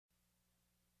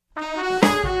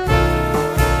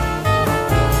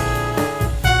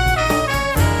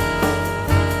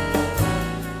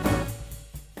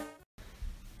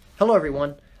Hello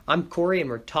everyone, I'm Corey and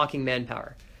we're talking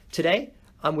manpower. Today,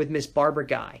 I'm with Miss Barbara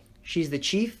Guy. She's the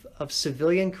Chief of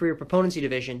Civilian Career Proponency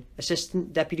Division,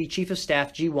 Assistant Deputy Chief of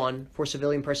Staff G1 for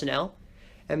Civilian Personnel,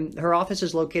 and her office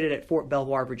is located at Fort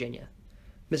Belvoir, Virginia.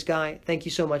 Ms. Guy, thank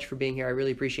you so much for being here. I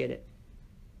really appreciate it.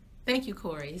 Thank you,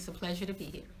 Corey. It's a pleasure to be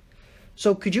here.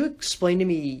 So could you explain to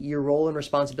me your role and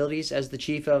responsibilities as the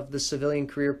Chief of the Civilian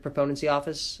Career Proponency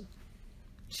Office?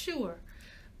 Sure.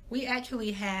 We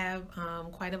actually have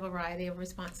quite a variety of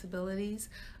responsibilities.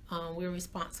 We're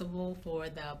responsible for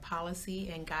the policy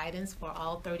and guidance for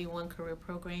all 31 career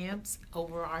programs,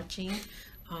 overarching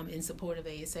in support of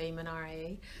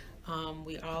ASA-MNRA.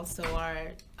 We also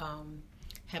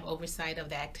have oversight of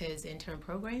the ACTES intern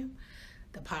program,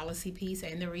 the policy piece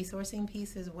and the resourcing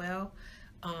piece as well.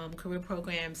 Career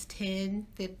programs 10,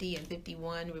 50, and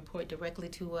 51 report directly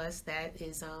to us. That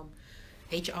is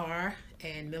HR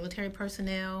and military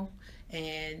personnel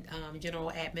and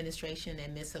general administration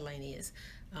and miscellaneous.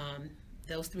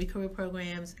 Those three career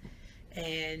programs,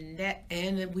 and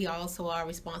we also are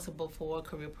responsible for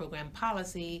career program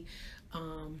policy.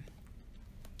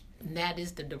 That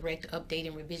is the direct update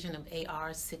and revision of AR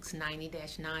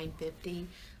 690-950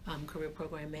 career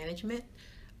program management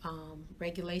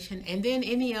regulation, and then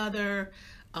any other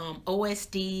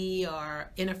OSD or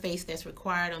interface that's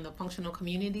required on the functional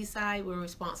community side. We're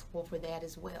responsible for that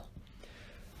as well.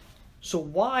 So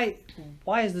why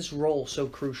is this role so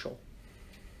crucial?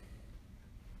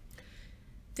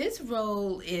 This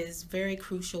role is very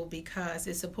crucial because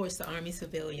it supports the Army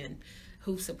civilian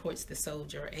who supports the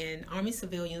soldier, and Army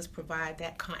civilians provide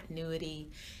that continuity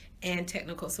and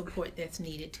technical support that's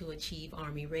needed to achieve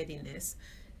Army readiness.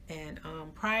 And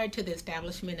prior to the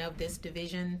establishment of this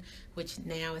division, which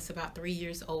now is about 3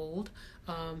 years old,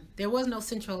 there was no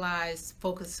centralized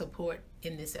focused support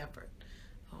in this effort.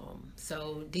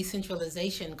 So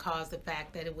decentralization caused the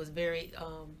fact that it was very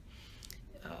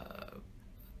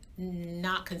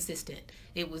not consistent.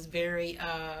 It was very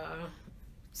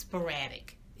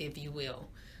sporadic, if you will.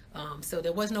 So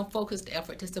there was no focused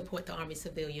effort to support the Army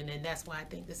civilian, and that's why I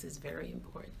think this is very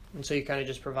important. And so you're kind of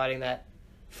just providing that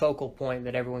focal point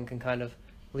that everyone can kind of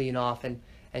lean off and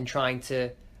trying to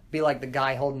be like the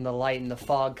guy holding the light in the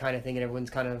fog kind of thing, and everyone's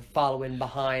kind of following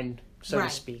behind, so to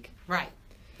speak. Right,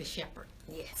 the shepherd,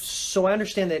 yes. So I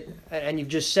understand that, and you've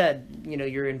just said, you know,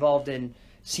 you're involved in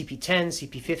CP10,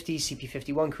 CP50,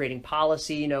 CP51, creating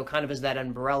policy, you know, kind of as that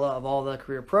umbrella of all the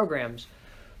career programs.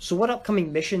 So what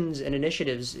upcoming missions and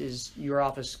initiatives is your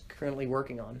office currently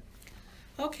working on?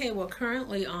 Okay, well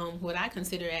currently what I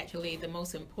consider actually the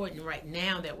most important right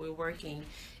now that we're working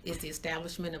is the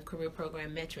establishment of career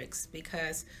program metrics,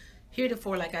 because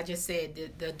heretofore, like I just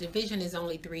said, the division is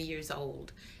only 3 years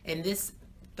old, and this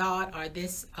thought or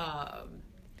this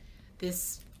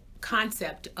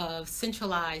concept of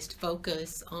centralized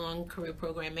focus on career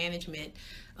program management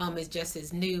is just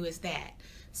as new as that.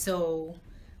 So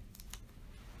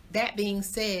that being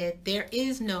said, there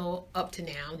is no, up to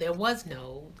now, there was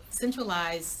no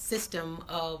centralized system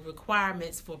of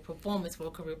requirements for performance for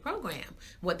a career program.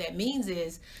 What that means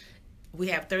is we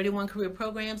have 31 career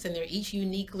programs and they're each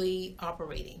uniquely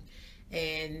operating.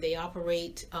 And they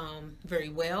operate very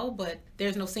well, but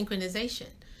there's no synchronization.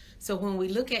 So when we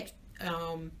look at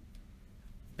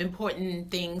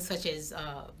important things such as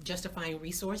justifying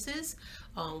resources,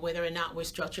 whether or not we're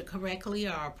structured correctly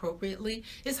or appropriately,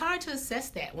 it's hard to assess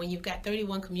that when you've got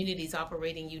 31 communities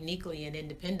operating uniquely and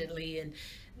independently and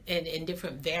in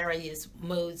different various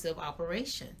modes of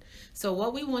operation. So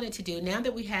what we wanted to do, now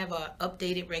that we have an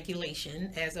updated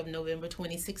regulation as of November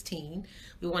 2016,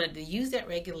 we wanted to use that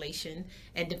regulation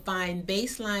and define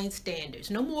baseline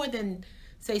standards, no more than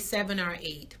say 7 or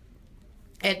 8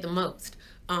 at the most,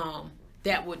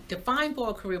 that would define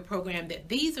for a career program that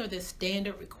these are the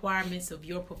standard requirements of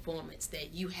your performance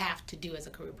that you have to do as a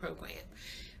career program.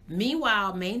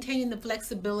 Meanwhile, maintaining the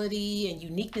flexibility and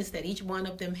uniqueness that each one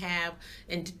of them have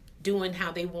and doing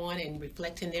how they want and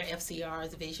reflecting their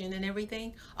FCR's vision and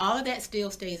everything, all of that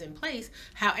still stays in place.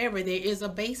 However, there is a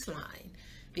baseline.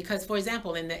 Because, for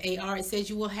example, in the AR, it says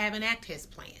you will have an ACTES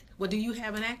plan. Well, do you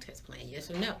have an ACTES plan?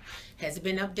 Yes or no? Has it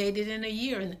been updated in a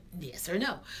year? Yes or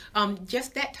no?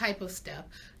 Just that type of stuff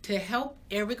to help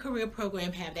every career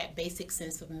program have that basic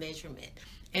sense of measurement.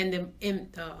 And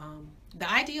the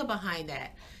idea behind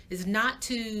that is not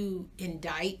to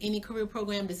indict any career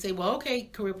program to say, well, okay,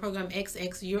 career program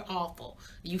XX, you're awful.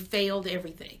 You failed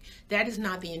everything. That is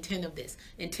not the intent of this.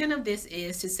 Intent of this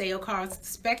is to say across the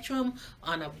spectrum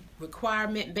on a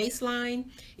requirement baseline,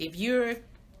 if you're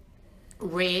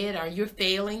red or you're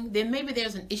failing, then maybe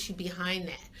there's an issue behind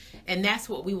that. And that's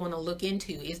what we want to look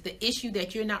into. Is the issue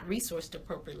that you're not resourced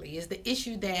appropriately? Is the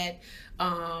issue that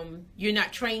you're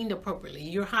not trained appropriately?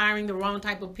 You're hiring the wrong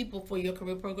type of people for your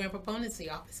career program proponency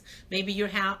office. Maybe you're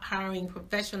hiring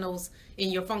professionals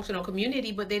in your functional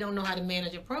community, but they don't know how to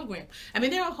manage a program. I mean,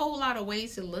 there are a whole lot of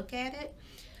ways to look at it.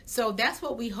 So that's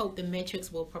what we hope the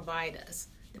metrics will provide us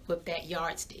with that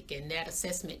yardstick and that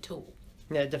assessment tool.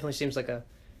 Yeah, it definitely seems like a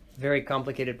very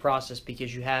complicated process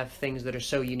because you have things that are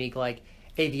so unique, like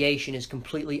aviation is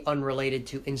completely unrelated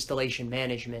to installation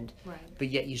management, right, but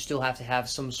yet you still have to have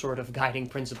some sort of guiding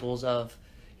principles of,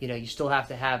 you still have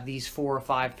to have these 4 or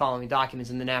 5 following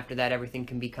documents, and then after that everything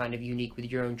can be kind of unique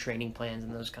with your own training plans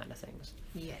and those kind of things.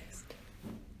 Yes.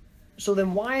 So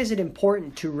then why is it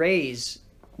important to raise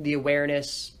the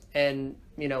awareness and,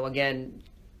 again,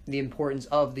 the importance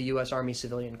of the U.S. Army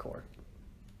Civilian Corps?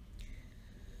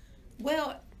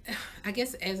 Well, I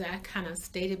guess as I kind of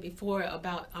stated before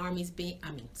about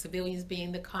civilians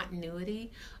being the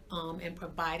continuity and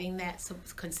providing that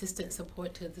consistent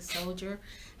support to the soldier,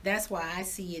 that's why I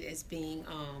see it as being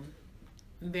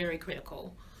very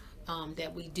critical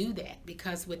that we do that,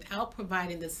 because without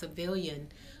providing the civilian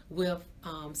with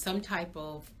some type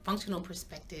of functional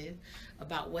perspective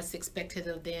about what's expected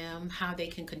of them, how they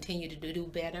can continue to do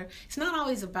better. It's not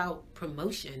always about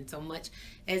promotion so much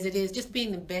as it is just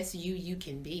being the best you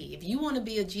can be. If you want to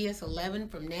be a GS-11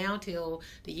 from now till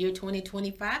the year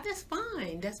 2025, that's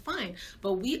fine.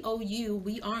 But we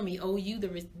Army owe you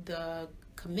the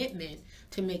commitment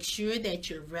to make sure that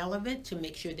you're relevant, to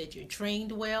make sure that you're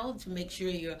trained well, to make sure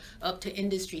you're up to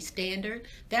industry standard.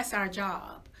 That's our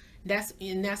job.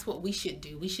 That's what we should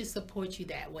do. We should support you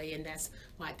that way, and that's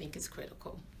why I think it's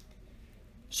critical.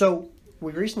 So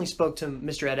we recently spoke to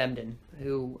Mr. Ed Emden,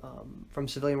 who from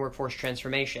Civilian Workforce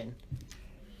Transformation.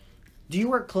 Do you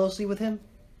work closely with him?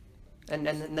 And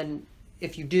then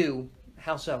if you do,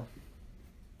 how so?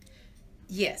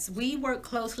 Yes, we work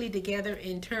closely together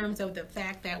in terms of the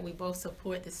fact that we both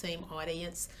support the same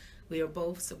audience. We are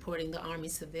both supporting the Army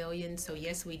civilians, so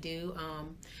yes, we do.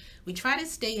 We try to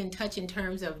stay in touch in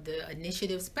terms of the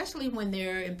initiative, especially when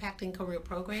they're impacting career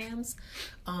programs.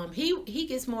 He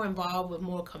gets more involved with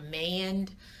more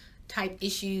command type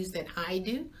issues than I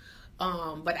do.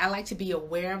 But I like to be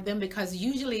aware of them because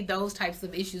usually those types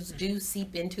of issues do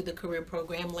seep into the career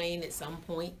program lane at some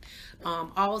point.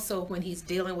 Also, when he's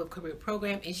dealing with career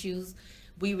program issues,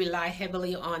 we rely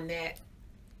heavily on that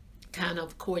kind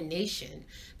of coordination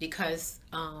because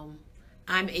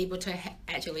I'm able to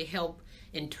actually help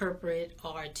interpret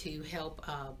or to help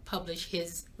publish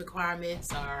his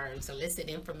requirements or solicit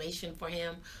information for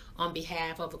him on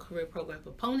behalf of a career program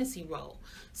proponency role.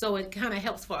 So it kind of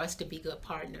helps for us to be good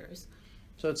partners.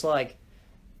 So it's like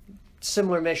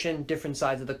similar mission, different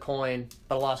sides of the coin,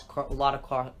 but a lot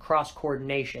of cross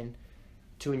coordination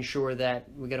to ensure that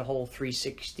we get a whole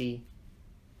 360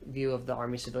 view of the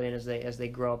Army civilian as they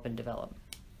grow up and develop.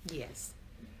 Yes.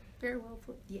 Very well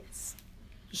put. Yes.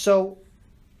 So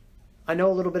I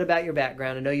know a little bit about your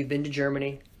background. I know you've been to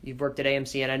Germany, you've worked at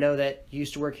AMC, and I know that you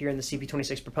used to work here in the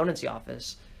CP26 Proponency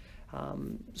Office.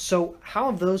 So how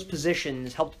have those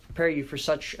positions helped prepare you for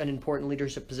such an important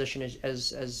leadership position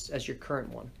as your current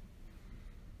one?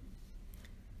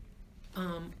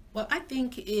 Well, I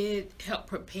think it helped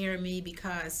prepare me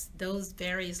because those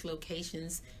various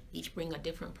locations each bring a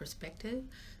different perspective.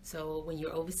 So when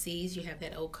you're overseas, you have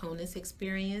that OCONUS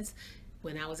experience.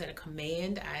 When I was at a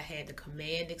command, I had the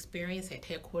command experience. At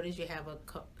headquarters, you have a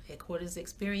headquarters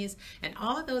experience. And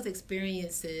all of those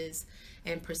experiences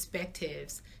and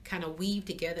perspectives kind of weave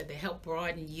together to help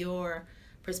broaden your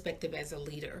perspective as a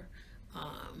leader.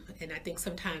 And I think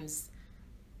sometimes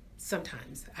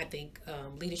I think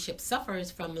leadership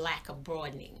suffers from lack of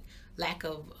broadening, lack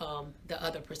of the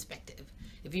other perspective.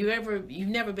 If you've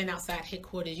never been outside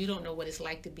headquarters, you don't know what it's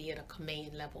like to be at a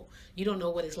command level. You don't know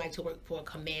what it's like to work for a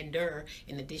commander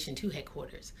in addition to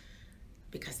headquarters,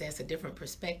 because that's a different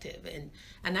perspective.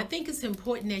 And I think it's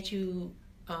important that you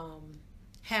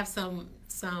have some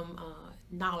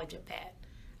knowledge of that.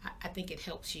 I think it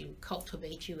helps you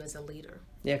cultivate you as a leader.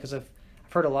 Yeah, because I've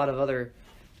heard a lot of other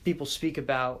people speak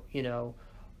about,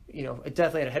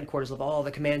 definitely at a headquarters level, oh,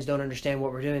 the commands don't understand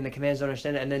what we're doing, the commands don't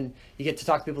understand it. And then you get to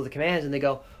talk to people at the commands and they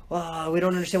go, well, we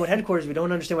don't understand what headquarters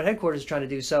is trying to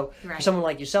do. So right. For someone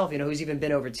like yourself, who's even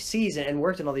been overseas and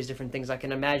worked in all these different things, I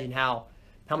can imagine how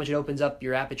much it opens up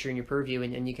your aperture and your purview,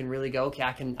 and you can really go, okay,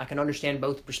 I can understand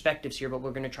both perspectives here, but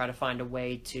we're going to try to find a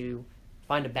way to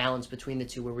find a balance between the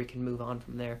two where we can move on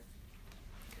from there.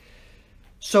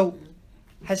 So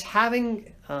has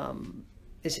having,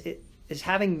 is is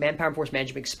having manpower and force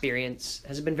management experience,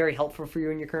 has it been very helpful for you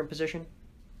in your current position?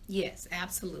 Yes,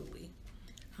 absolutely.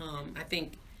 I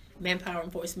think manpower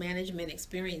and force management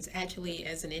experience actually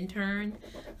as an intern,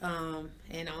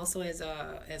 and also as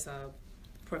a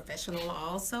professional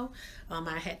also,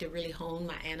 I had to really hone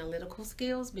my analytical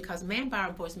skills, because manpower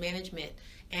and force management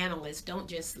analysts don't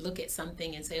just look at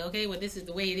something and say, okay, well, this is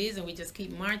the way it is, and we just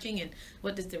keep marching, and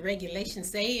what does the regulation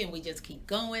say, and we just keep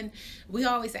going. We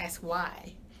always ask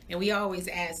why, and we always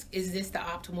ask, is this the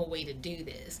optimal way to do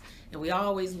this? And we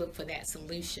always look for that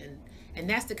solution. And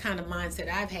that's the kind of mindset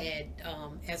I've had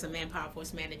as a manpower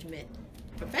force management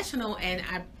professional, and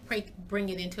I bring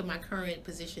it into my current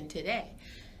position today,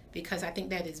 because I think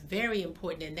that is very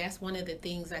important, and that's one of the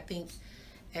things I think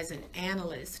as an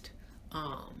analyst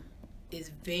is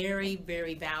very,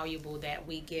 very valuable that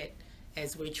we get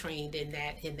as we're trained in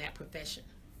that profession.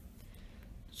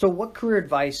 So what career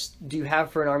advice do you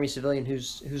have for an Army civilian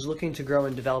who's looking to grow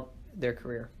and develop their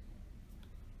career?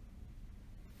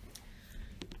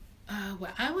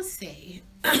 Well, I would say,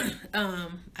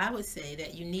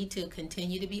 that you need to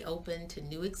continue to be open to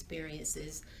new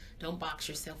experiences. Don't box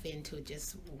yourself into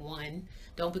just one.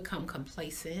 Don't become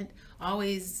complacent.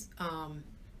 Always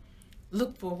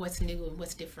look for what's new and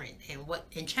what's different,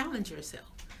 and challenge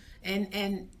yourself.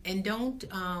 And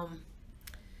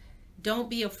don't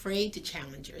be afraid to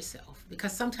challenge yourself,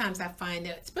 because sometimes I find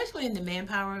that, especially in the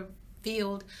manpower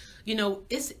field,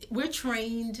 we're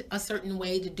trained a certain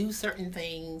way to do certain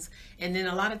things, and then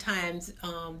a lot of times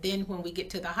then when we get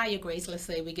to the higher grades, let's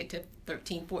say we get to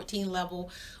 13, 14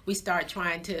 level, we start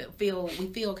trying to feel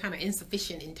kind of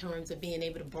insufficient in terms of being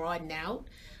able to broaden out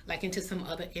like into some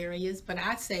other areas. But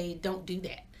I say don't do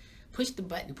that. Push the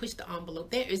button, push the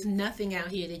envelope. There is nothing out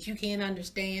here that you can't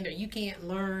understand or you can't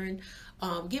learn,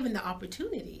 given the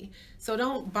opportunity. So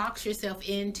don't box yourself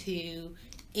into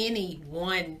any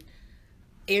one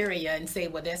area and say,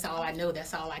 well, that's all I know,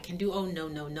 that's all I can do. Oh,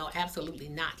 no, absolutely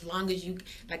not. As long as you,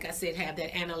 like I said, have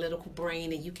that analytical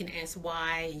brain and you can ask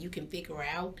why and you can figure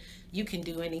out, you can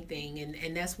do anything.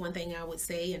 And that's one thing I would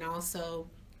say. And also,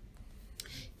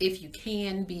 if you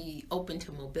can, be open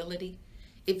to mobility.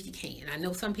 If you can. I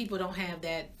know some people don't have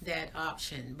that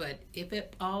option, but if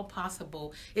at all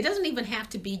possible, it doesn't even have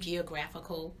to be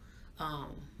geographical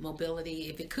mobility.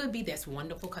 If it could be, that's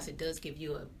wonderful, because it does give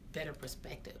you a better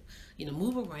perspective.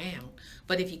 Move around.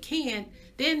 But if you can't,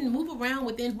 then move around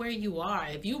within where you are.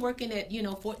 If you're working at,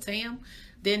 Fort Sam,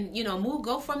 then,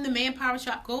 go from the manpower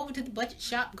shop, go over to the budget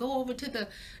shop, go over to the,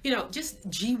 just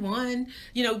G1,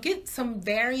 get some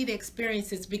varied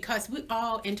experiences, because we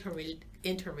all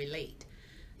interrelate.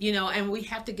 And we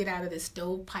have to get out of this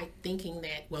stovepipe thinking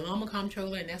that, well, I'm a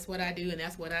comptroller and that's what I do and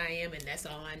that's what I am and that's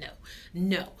all I know.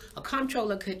 No, a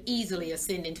comptroller could easily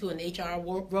ascend into an HR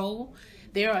role.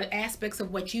 There are aspects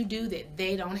of what you do that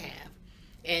they don't have,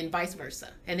 and vice versa.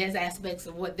 And there's aspects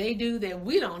of what they do that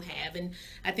we don't have, and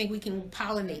I think we can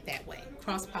pollinate that way,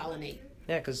 cross-pollinate.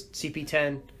 Yeah, because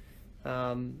CP10,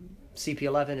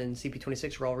 CP11, and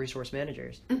CP26 are all resource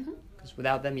managers. Because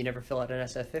without them, you never fill out an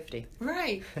SF50.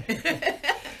 Right.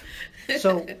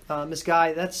 So, Ms.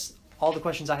 Guy, that's all the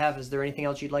questions I have. Is there anything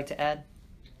else you'd like to add?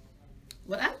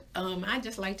 Well, I'd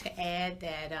just like to add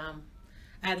that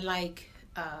I'd like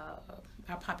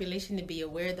our population to be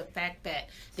aware of the fact that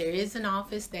there is an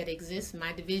office that exists in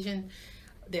my division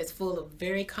that's full of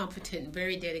very competent,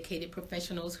 very dedicated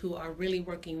professionals who are really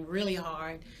working really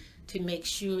hard to make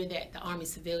sure that the Army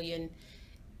civilian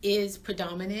is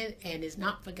predominant and is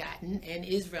not forgotten and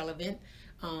is relevant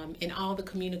in all the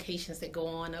communications that go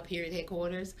on up here at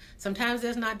headquarters. Sometimes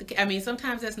that's not the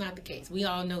sometimes that's not the case. We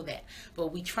all know that. But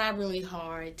we try really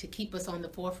hard to keep us on the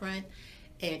forefront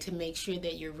and to make sure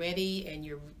that you're ready and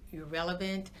you're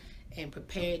relevant and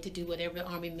prepared to do whatever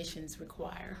Army missions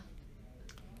require.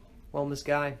 Well, Ms.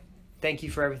 Guy, thank you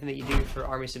for everything that you do for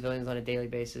Army civilians on a daily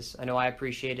basis. I know I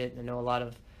appreciate it. I know a lot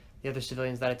of the other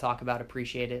civilians that I talk about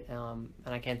appreciate it, and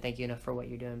I can't thank you enough for what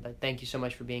you're doing. But thank you so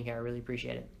much for being here. I really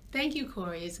appreciate it. Thank you,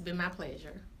 Corey. It's been my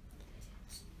pleasure.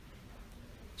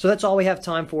 So that's all we have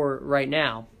time for right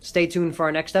now. Stay tuned for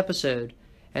our next episode,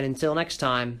 and until next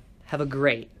time, have a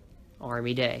great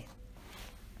Army Day.